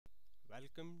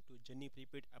Welcome to Genii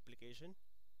Prepaid application.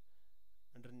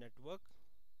 Under Network,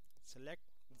 select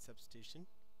the substation.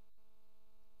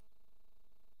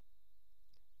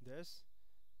 This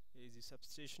is the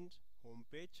substation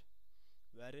homepage,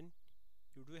 wherein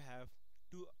you do have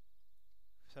two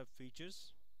sub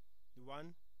features. The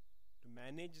one to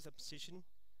manage the substation,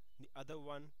 the other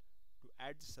one to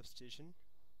add the substation.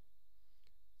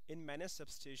 In Manage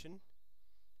Substation,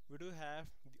 we do have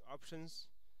the options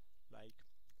like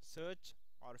search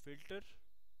or filter,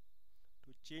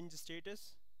 to change the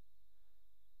status,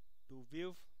 to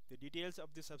view the details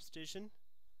of the substation,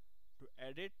 to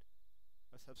edit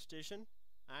a substation,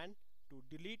 and to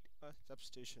delete a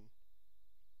substation.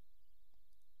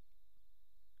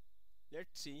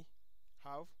 Let's see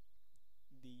how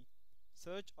the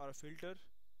search or filter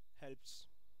helps.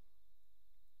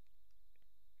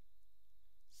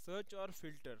 Search or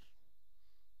filter.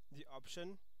 The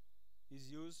option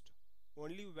is used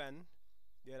only when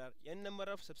there are n number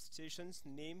of substations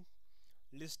name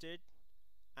listed,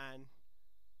 and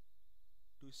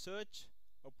to search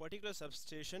a particular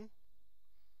substation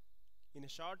in a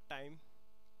short time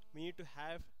we need to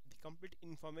have the complete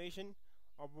information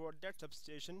about that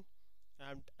substation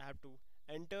and have to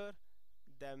enter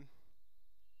them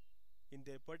in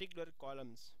their particular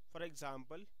columns. For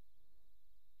example,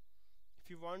 if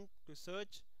you want to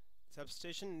search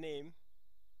substation name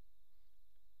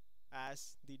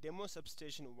as the demo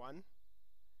substation 1,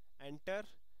 enter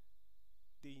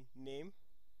the name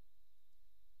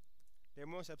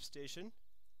demo substation,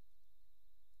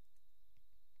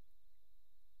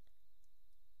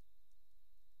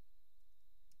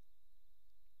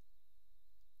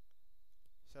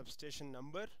 substation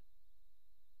number,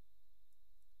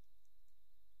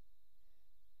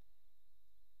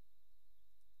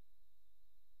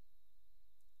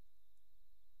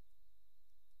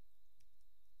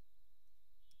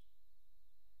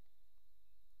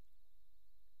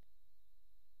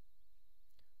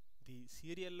 the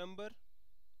serial number,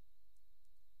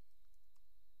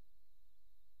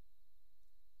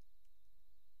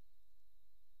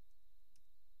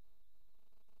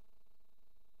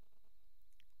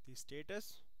 the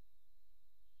status,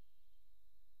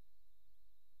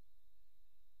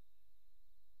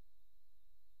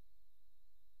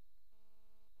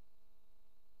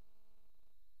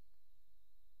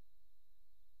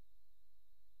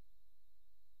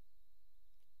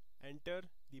 enter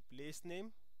the place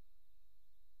name,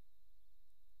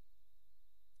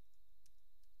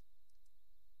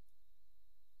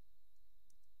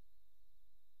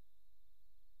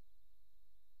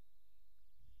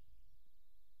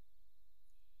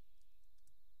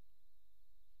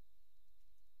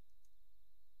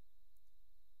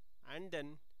 and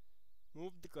then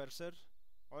move the cursor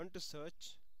onto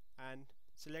search and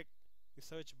select the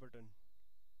search button.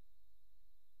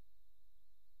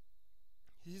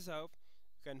 This is how you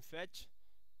can fetch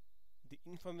the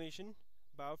information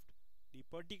about the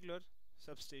particular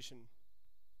substation.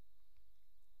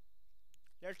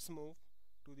 Let's move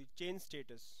to the change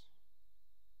status.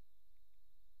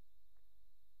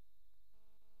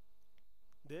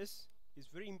 This is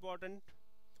very important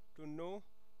to know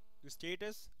the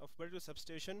status of particular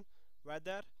substation,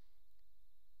 whether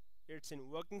it's in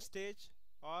working stage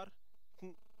or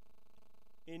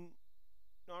in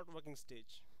not working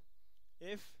stage.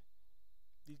 If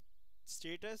the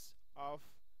status of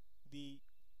the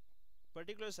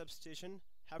particular substation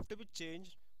have to be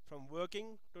changed from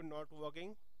working to not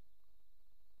working,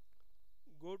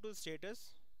 go to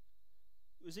status,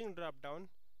 using drop down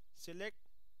select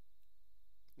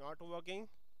not working.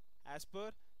 As per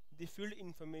the field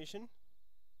information,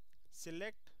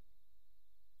 select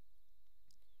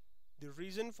the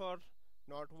reason for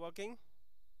not working,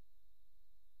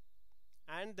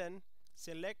 and then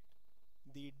select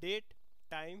the date,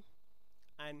 time,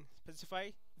 and specify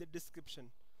the description.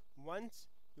 Once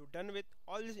you're done with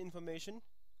all this information,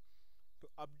 to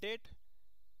update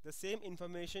the same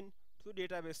information to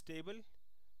database table,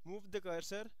 move the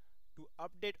cursor to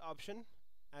update option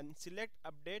and select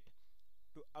update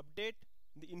to update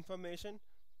the information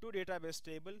to database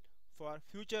table for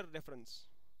future reference.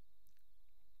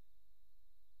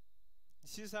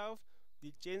 This is how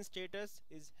the change status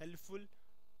is helpful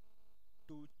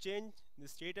to change the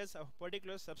status of a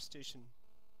particular substation.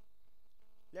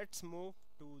 Let's move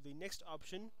to the next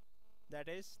option, that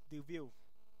is the view.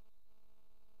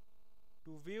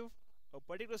 To view a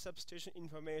particular substation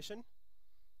information,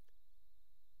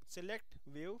 select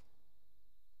view,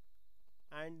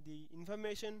 and the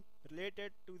information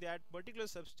related to that particular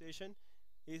substation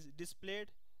is displayed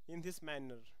in this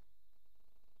manner: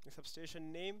 the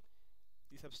substation name,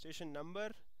 the substation number,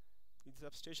 the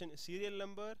substation serial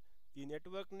number, the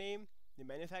network name, the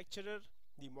manufacturer,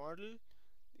 the model,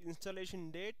 the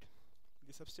installation date,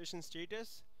 the substation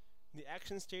status, the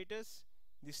action status,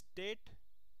 the state,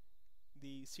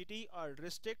 the city or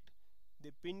district,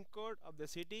 the pin code of the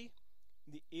city,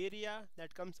 the area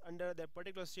that comes under that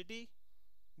particular city,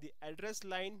 the address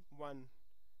line 1,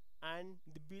 and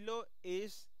the below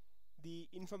is the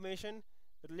information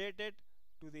related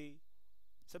to the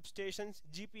substation's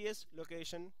GPS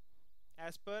location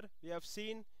as per we have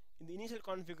seen in the initial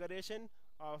configuration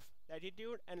of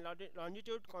latitude and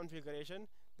longitude configuration.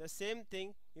 The same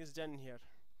thing is done here.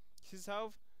 This is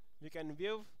how we can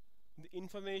view the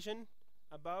information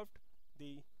about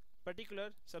the particular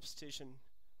substation.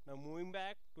 Now moving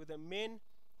back to the main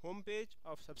home page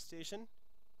of substation,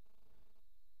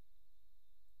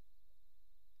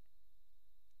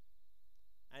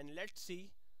 and let's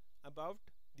see about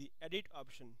the edit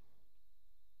option.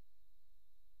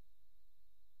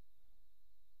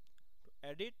 To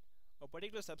edit a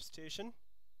particular substation,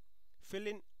 fill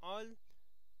in all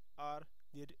or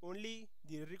only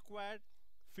the required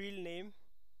field name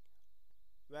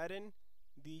wherein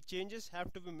the changes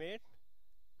have to be made,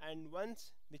 and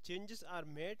once the changes are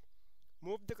made,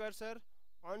 move the cursor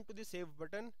onto the save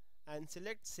button and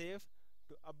select save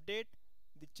to update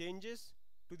the changes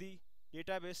to the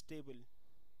database table.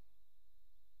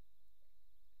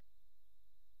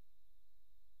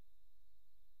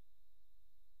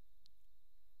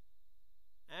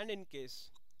 And in case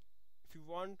if you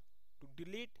want to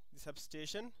delete the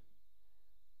substation,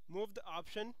 move the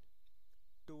option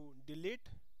to delete,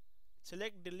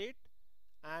 select delete,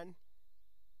 and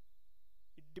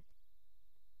it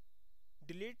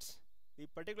deletes the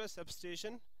particular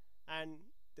substation, and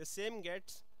the same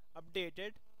gets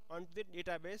updated onto the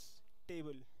database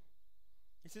table.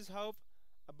 This is how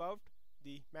about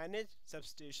the manage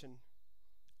substation.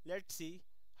 Let's see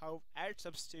how add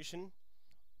substation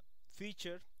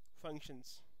feature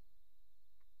functions.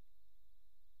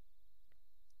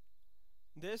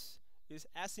 This is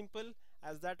as simple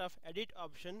as that of edit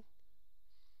option.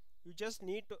 You just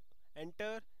need to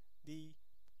enter the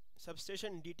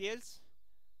substation details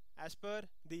as per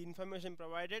the information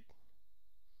provided,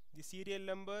 the serial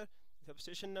number,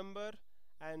 substation number,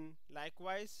 and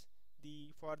likewise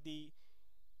for the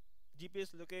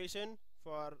GPS location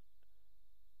for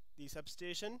the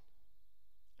substation,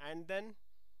 and then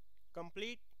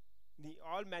complete the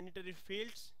all mandatory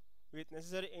fields with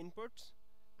necessary inputs,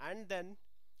 and then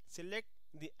select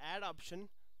the add option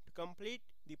to complete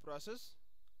the process,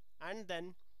 and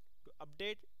then to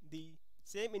update the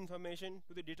same information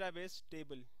to the database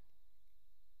table.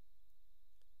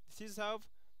 This is how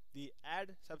the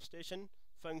add substation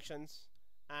functions,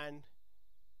 and